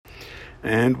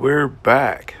And we're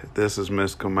back. This is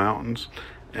Mystical Mountains,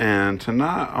 and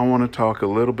tonight I want to talk a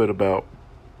little bit about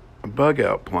a bug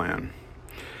out plan.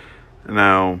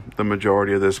 Now, the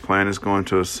majority of this plan is going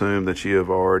to assume that you have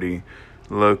already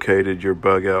located your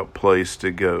bug out place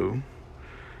to go,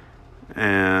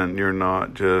 and you're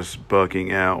not just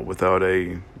bugging out without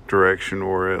a direction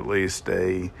or at least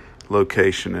a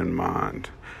location in mind.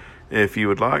 If you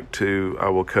would like to, I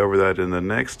will cover that in the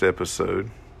next episode.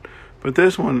 But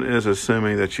this one is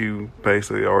assuming that you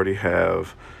basically already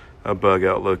have a bug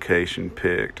out location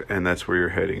picked, and that's where you're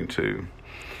heading to.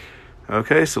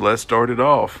 Okay, so let's start it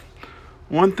off.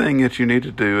 One thing that you need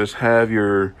to do is have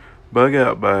your bug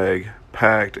out bag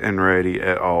packed and ready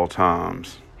at all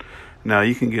times. Now,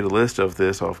 you can get a list of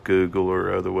this off Google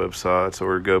or other websites,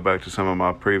 or go back to some of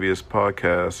my previous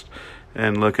podcasts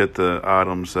and look at the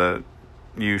items that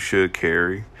you should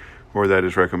carry or that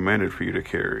is recommended for you to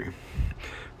carry.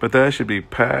 But that should be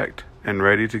packed and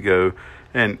ready to go,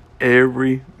 and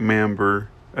every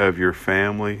member of your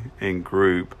family and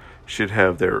group should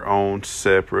have their own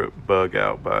separate bug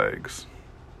out bags,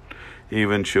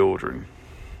 even children.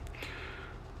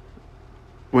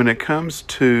 When it comes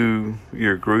to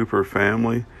your group or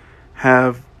family,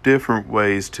 have different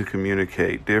ways to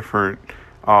communicate, different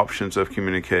options of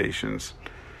communications.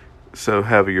 So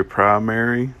have your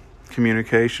primary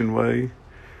communication way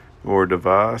or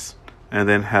device, and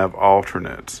then have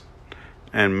alternates.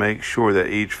 And make sure that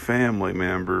each family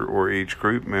member or each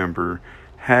group member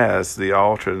has the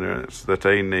alternates that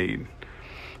they need.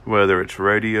 Whether it's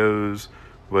radios,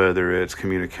 whether it's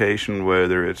communication,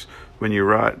 whether it's when you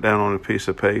write down on a piece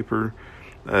of paper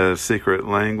a secret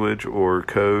language or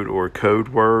code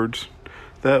words.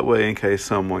 That way, in case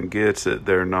someone gets it,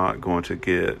 they're not going to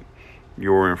get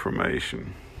your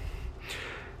information.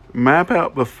 Map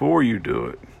out before you do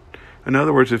it. In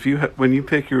other words, if when you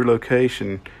pick your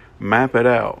location, map it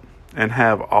out and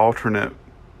have alternate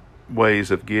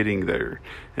ways of getting there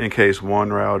in case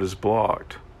one route is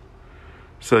blocked.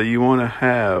 So you want to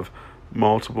have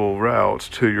multiple routes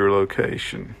to your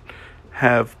location.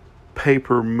 Have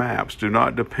paper maps. Do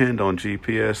not depend on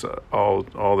GPS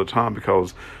all the time,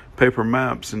 because paper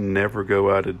maps never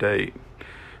go out of date.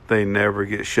 They never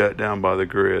get shut down by the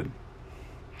grid.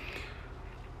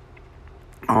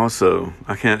 Also,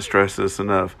 I can't stress this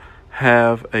enough,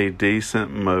 have a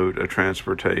decent mode of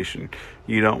transportation.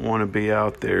 You don't want to be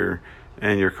out there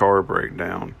and your car break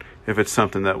down if it's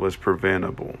something that was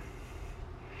preventable.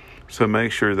 So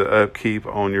make sure the upkeep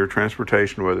on your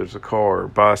transportation, whether it's a car,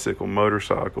 bicycle,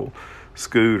 motorcycle,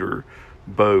 scooter,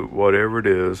 boat, whatever it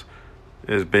is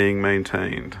being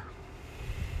maintained.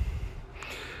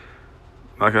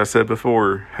 Like I said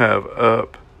before, have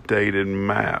updated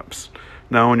maps.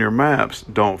 Now, on your maps,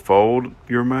 don't fold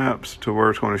your maps to where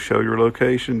it's going to show your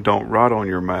location. Don't write on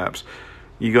your maps.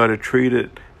 You got to treat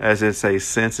it as it's a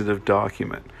sensitive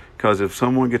document. Because if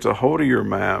someone gets a hold of your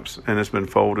maps and it's been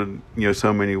folded,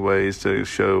 so many ways to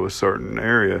show a certain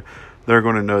area, they're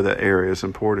going to know that area is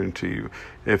important to you.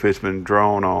 If it's been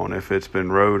drawn on, if it's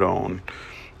been wrote on,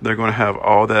 they're going to have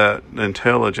all that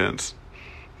intelligence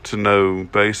to know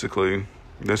basically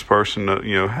this person,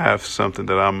 has something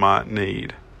that I might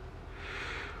need.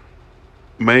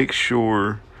 Make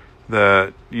sure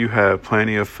that you have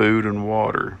plenty of food and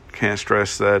water. Can't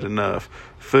stress that enough.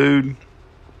 Food,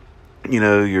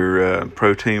 your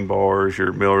protein bars,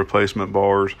 your meal replacement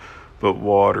bars, but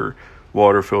water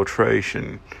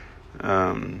filtration,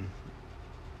 I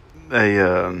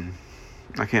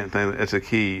can't think, it's a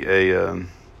key, a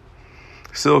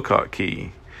Silcott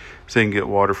key, so you can get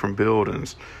water from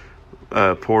buildings,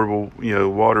 portable,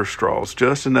 water straws,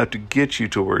 just enough to get you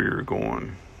to where you're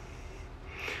going.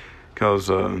 Because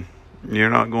you're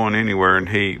not going anywhere in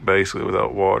heat, basically,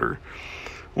 without water.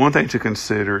 One thing to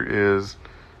consider is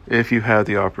if you have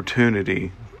the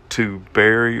opportunity to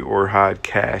bury or hide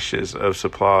caches of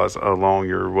supplies along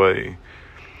your way.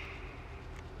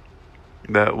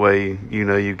 That way,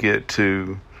 you get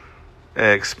to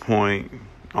X point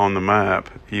on the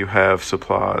map, you have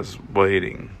supplies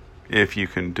waiting, if you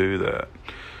can do that.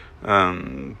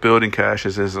 Building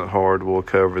caches isn't hard. We'll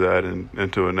cover that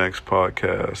into a next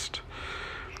podcast.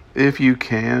 If you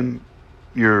can,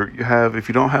 if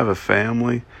you don't have a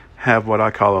family, have what I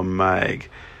call a MAG,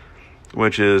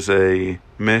 which is a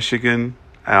Michigan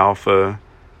Alpha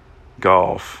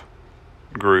Golf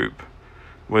group,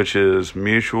 which is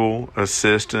Mutual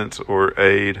Assistance or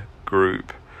Aid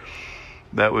Group.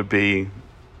 That would be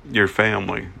your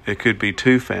family. It could be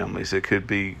two families. It could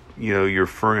be, your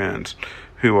friends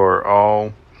who are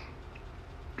all,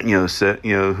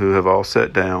 who have all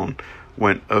sat down,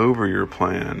 went over your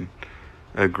plan,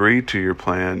 agree to your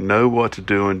plan, know what to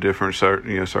do in different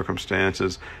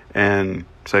circumstances, and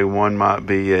say one might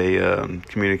be a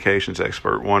communications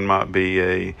expert, one might be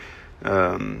a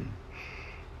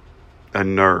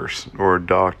nurse or a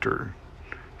doctor,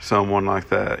 someone like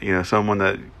that, someone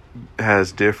that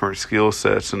has different skill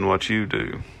sets than what you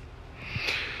do.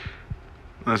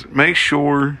 Let's make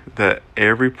sure that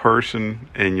every person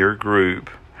in your group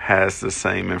has the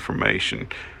same information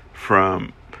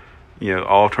from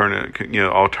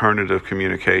alternative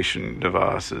communication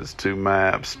devices to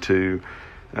maps to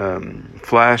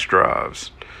flash drives.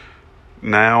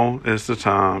 Now is the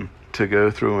time to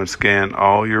go through and scan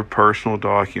all your personal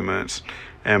documents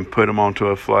and put them onto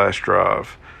a flash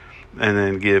drive, and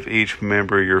then give each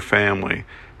member of your family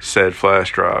said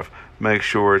flash drive. Make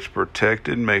sure it's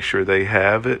protected, make sure they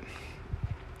have it.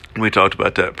 We talked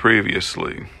about that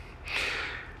previously.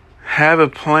 Have a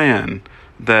plan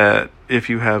that if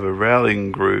you have a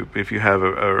rallying group, if you have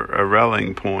a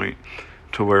rallying point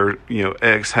to where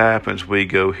X happens, we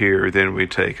go here, then we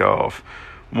take off.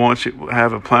 Once you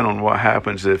have a plan on what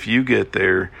happens if you get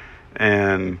there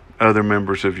and other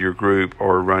members of your group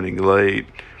are running late,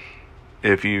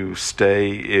 if you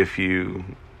stay, if you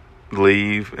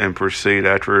leave and proceed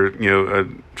after a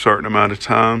certain amount of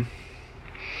time.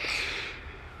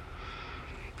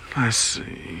 Let's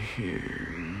see here.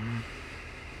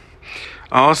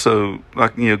 Also,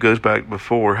 goes back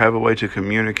before, have a way to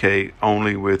communicate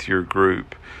only with your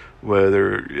group,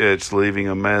 whether it's leaving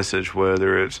a message,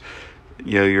 whether it's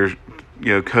your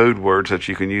code words that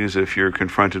you can use if you're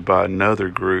confronted by another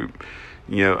group.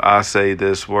 I say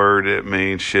this word, it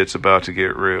means shit's about to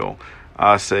get real.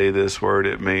 I say this word,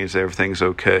 it means everything's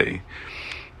okay.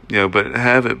 But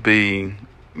have it be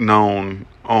known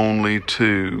only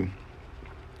to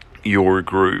your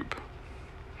group.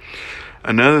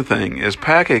 Another thing is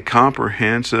pack a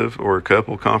comprehensive or a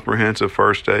couple comprehensive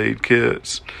first aid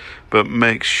kits, but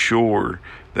make sure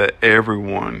that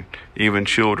everyone, even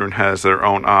children, has their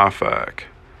own IFAK.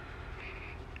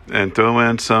 And throw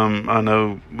in some, I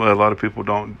know a lot of people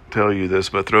don't tell you this,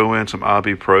 but throw in some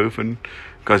ibuprofen,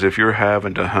 because if you're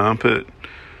having to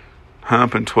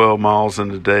humping 12 miles in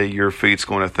a day, your feet's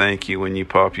going to thank you when you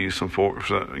pop you some four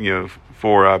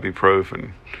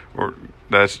ibuprofen. Or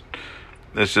that's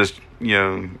just,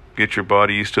 get your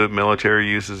body used to it. Military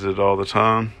uses it all the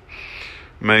time.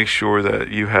 Make sure that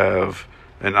you have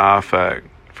an IFAK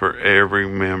for every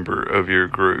member of your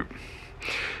group.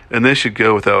 And this should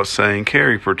go without saying,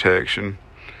 carry protection.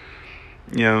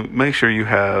 Make sure you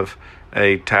have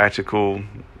a tactical,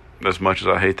 as much as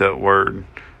I hate that word,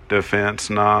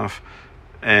 defense knife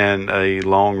and a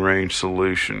long-range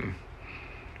solution.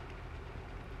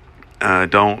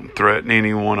 Don't threaten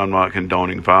anyone. I'm not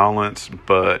condoning violence,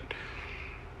 but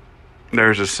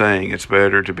there's a saying, it's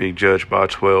better to be judged by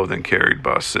 12 than carried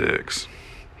by 6.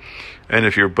 And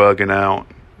if you're bugging out,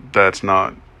 that's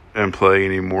not in play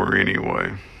anymore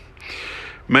anyway.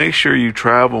 Make sure you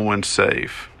travel when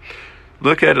safe.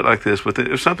 Look at it like this.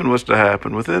 If something was to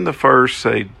happen, within the first,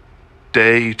 say,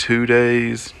 day, 2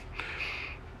 days,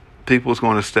 people's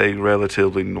going to stay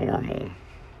relatively normal.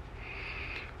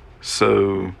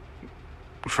 So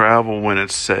travel when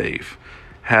it's safe.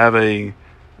 Have a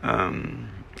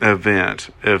event.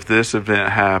 If this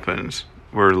event happens,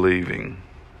 we're leaving.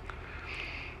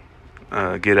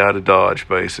 Get out of Dodge,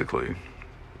 basically.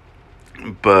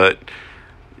 But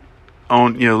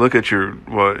look at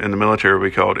what in the military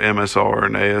we called MSR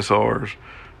and ASRs,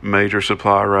 major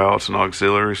supply routes and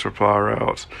auxiliary supply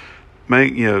routes.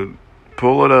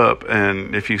 Pull it up,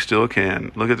 and if you still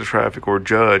can, look at the traffic or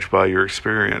judge by your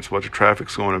experience what the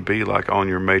traffic's going to be like on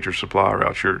your major supply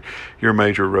routes, your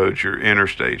major roads, your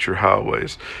interstates, your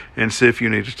highways, and see if you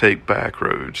need to take back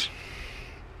roads.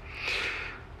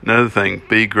 Another thing,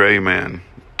 be gray man.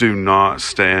 Do not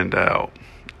stand out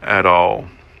at all.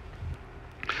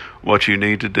 What you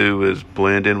need to do is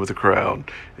blend in with the crowd.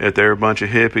 If they're a bunch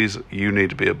of hippies, you need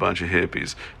to be a bunch of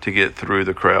hippies to get through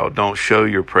the crowd. Don't show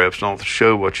your preps. Don't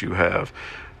show what you have.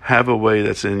 Have a way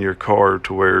that's in your car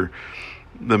to where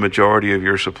the majority of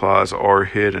your supplies are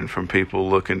hidden from people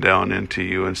looking down into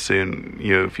you and seeing,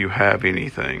 if you have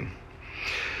anything.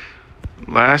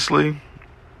 Lastly,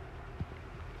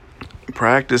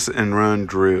 practice and run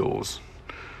drills.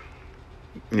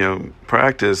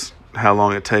 Practice how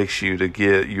long it takes you to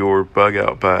get your bug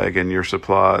out bag and your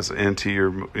supplies into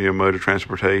your mode of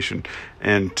transportation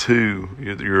and to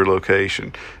your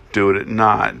location. Do it at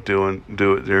night. Do it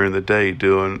during the day.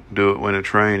 Do it when in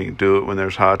training. Do it when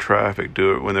there's high traffic.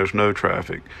 Do it when there's no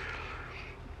traffic.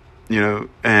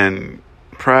 And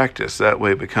practice. That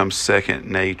way it becomes second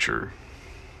nature.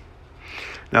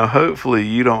 Now, hopefully,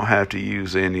 you don't have to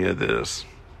use any of this.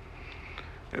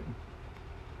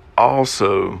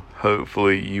 Also,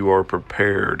 hopefully, you are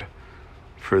prepared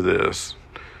for this.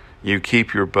 You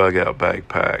keep your bug out bag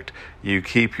packed. You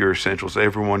keep your essentials.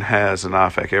 Everyone has an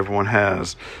IFAK. Everyone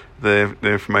has the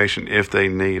information if they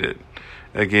need it.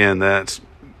 Again, that's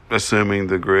assuming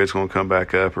the grid's going to come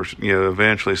back up, or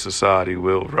eventually society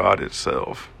will right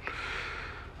itself.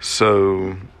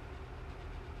 So,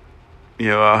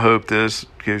 I hope this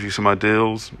gives you some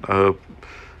ideals. I hope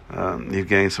you've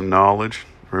gained some knowledge.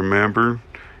 Remember,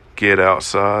 get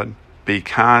outside, be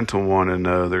kind to one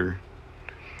another,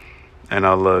 and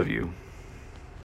I love you.